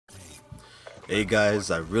Hey guys,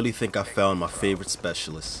 I really think I found my favorite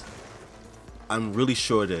specialist. I'm really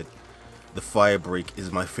sure that the Firebreak is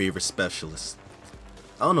my favorite specialist.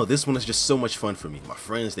 I don't know, this one is just so much fun for me. My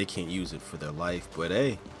friends, they can't use it for their life, but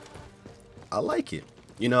hey, I like it.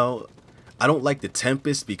 You know, I don't like the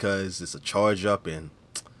Tempest because it's a charge up, and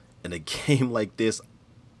in a game like this,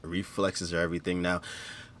 reflexes are everything. Now,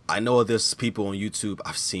 I know there's people on YouTube,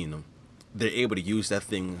 I've seen them. They're able to use that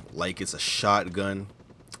thing like it's a shotgun.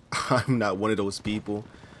 I'm not one of those people.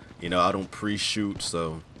 You know, I don't pre-shoot,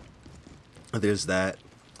 so there's that.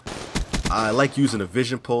 I like using the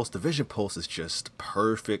Vision Pulse. The Vision Pulse is just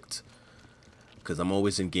perfect because I'm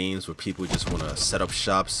always in games where people just want to set up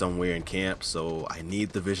shop somewhere in camp, so I need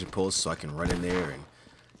the Vision Pulse so I can run in there and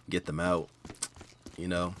get them out, you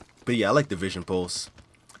know. But yeah, I like the Vision Pulse.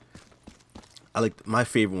 My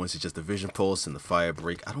favorite ones is just the Vision Pulse and the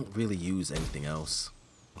Firebreak. I don't really use anything else,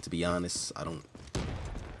 to be honest. I don't,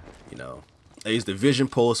 you know. I use the Vision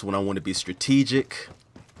Pulse when I want to be strategic.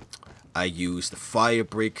 I use the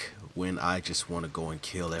Firebreak when I just want to go and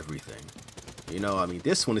kill everything. You know, I mean,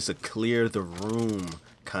 this one is a clear the room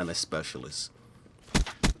kind of specialist.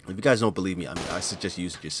 If you guys don't believe me, I mean, I suggest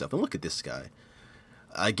use it yourself. And look at this guy.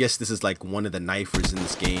 I guess this is like one of the knifers in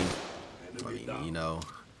this game. I mean, you know,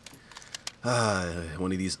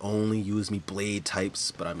 one of these only use me blade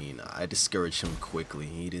types, but I mean, I discouraged him quickly.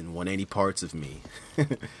 He didn't want any parts of me.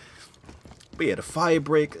 But yeah, the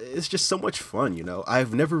Firebreak is just so much fun, you know.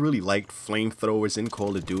 I've never really liked flamethrowers in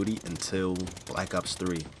Call of Duty until Black Ops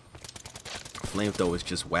 3. Flamethrowers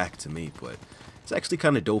just whack to me, but it's actually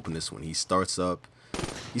kind of dope in this one. He starts up,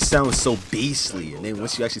 he sounds so beastly, and then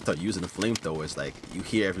once you actually start using the flamethrowers, like, you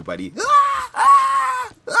hear everybody,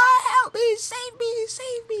 help me, save me,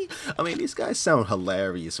 save me. I mean, these guys sound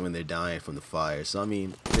hilarious when they're dying from the fire, so I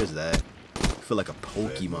mean, there's that. I feel like a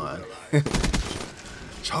Pokemon.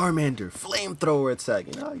 Charmander, flamethrower attack.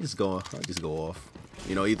 You know, I just go off.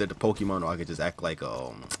 You know, either the Pokemon or I could just act like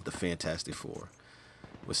the Fantastic Four.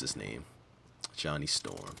 What's his name? Johnny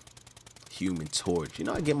Storm. Human Torch. You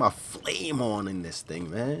know, I get my flame on in this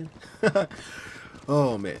thing, man.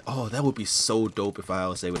 Oh man. Oh, that would be so dope if I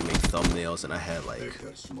was able to make thumbnails and I had like,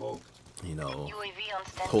 you know,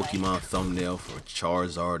 Pokemon thumbnail for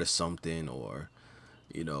Charizard or something, or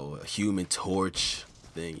you know, a Human Torch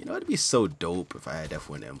thing. You know, it'd be so dope if I had that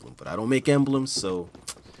for an emblem, but I don't make emblems, so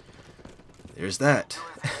there's that.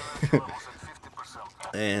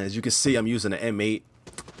 And as you can see, I'm using an M8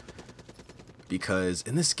 because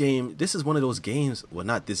in this game, this is one of those games, well,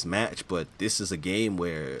 not this match, but this is a game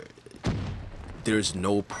where there's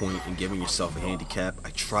no point in giving yourself a handicap. I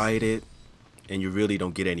tried it and you really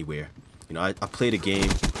don't get anywhere. You know, I played a game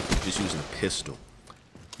just using a pistol.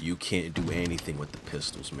 You can't do anything with the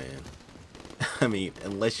pistols, man. I mean,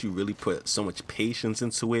 unless you really put so much patience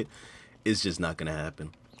into it, it's just not gonna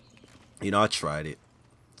happen. You know, I tried it.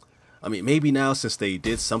 I mean, maybe now since they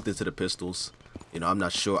did something to the pistols, you know, I'm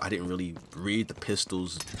not sure. I didn't really read the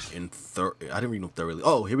pistols I didn't read them thoroughly.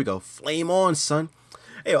 Oh, here we go. Flame on, son.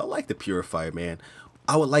 Hey, I like the Purifier, man.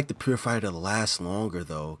 I would like the Purifier to last longer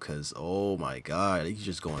though, cause oh my God, you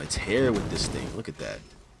just go on a tear with this thing. Look at that.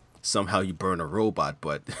 Somehow you burn a robot,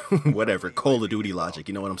 but whatever. Call of Duty logic.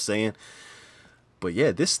 You know what I'm saying? But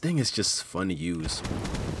yeah, this thing is just fun to use.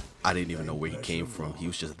 I didn't even know where he came from. He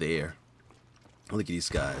was just there. Look at these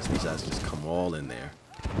guys. These guys just come all in there.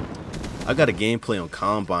 I got a gameplay on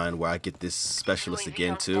Combine where I get this specialist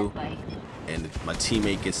again too. And my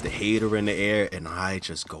teammate gets the hater in the air and I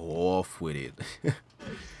just go off with it. I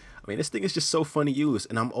mean, this thing is just so fun to use.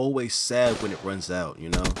 And I'm always sad when it runs out, you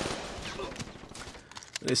know.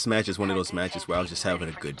 This match is one of those matches where I was just having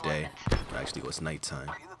a good day. Actually, it was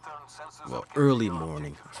nighttime. Well, early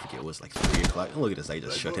morning. I forget, it was like 3 o'clock. And look at this, I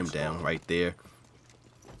just shut him down right there.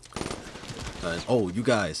 Oh, you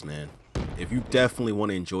guys, man. If you definitely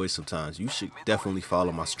want to enjoy sometimes, you should definitely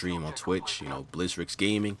follow my stream on Twitch, you know, Blizzrix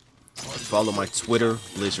Gaming. Or follow my Twitter,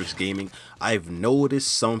 Blizzrix Gaming. I've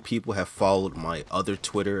noticed some people have followed my other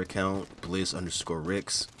Twitter account,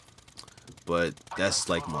 Blizz_Rix. But that's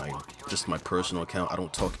like just my personal account. I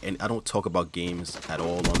don't talk about games at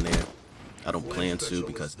all on there. I don't plan to,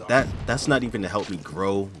 because that's not even to help me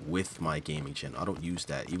grow with my gaming channel. I don't use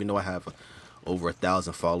that. Even though I have over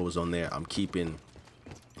 1,000 followers on there, I'm keeping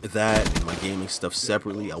that and my gaming stuff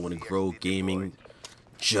separately. I want to grow gaming,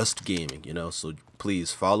 just gaming, you know. So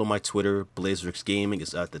please follow my Twitter, Blizzrix Gaming.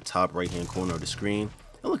 It's at the top right hand corner of the screen.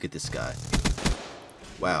 And look at this guy.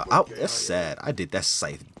 Wow, that's sad. I did that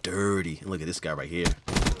scythe dirty. And look at this guy right here.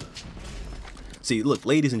 See, look,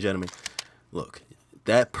 ladies and gentlemen, look,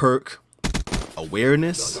 that perk,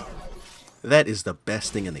 awareness, that is the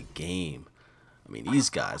best thing in the game. I mean, these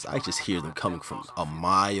guys, I just hear them coming from a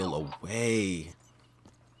mile away.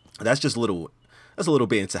 That's just a little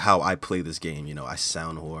bit into how I play this game. You know, I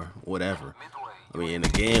sound whore, whatever. I mean, in a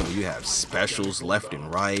game where you have specials left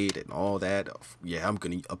and right and all that, yeah, I'm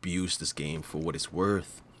going to abuse this game for what it's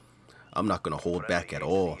worth. I'm not going to hold back at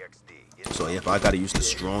all. So if I got to use the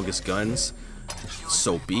strongest guns,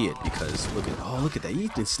 so be it. Because look at that. He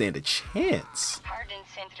didn't stand a chance.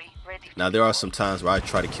 Now, there are some times where I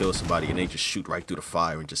try to kill somebody and they just shoot right through the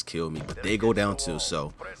fire and just kill me. But they go down too,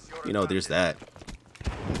 so, you know, there's that.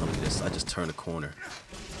 Look at this. I just turned a corner.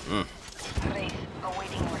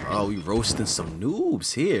 Oh, we roasting some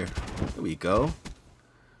noobs here. Here we go.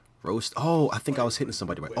 Roast. Oh, I think I was hitting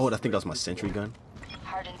somebody right. Oh, I think that was my sentry gun.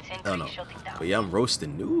 I don't know. But yeah, I'm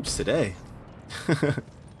roasting noobs today.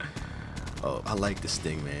 Oh, I like this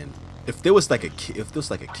thing, man. If there was like a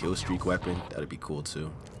kill streak weapon, that'd be cool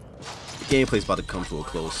too. The gameplay's about to come to a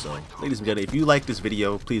close, so ladies and gentlemen, if you like this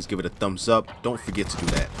video, please give it a thumbs up. Don't forget to do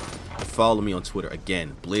that. Follow me on Twitter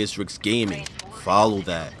again, Blizzrix Gaming. Follow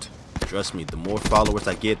that. Trust me, the more followers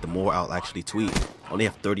I get, the more I'll actually tweet. I only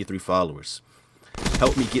have 33 followers.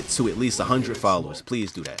 Help me get to at least 100 followers.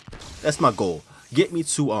 Please do that. That's my goal. Get me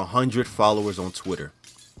to 100 followers on Twitter.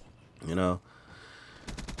 You know.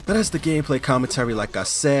 But that's the gameplay commentary, like I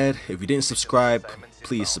said. If you didn't subscribe,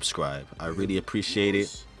 please subscribe. I really appreciate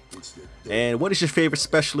it. And what is your favorite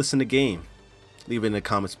specialist in the game? Leave it in the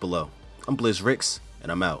comments below. I'm Blizzrix,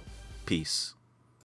 and I'm out. Peace.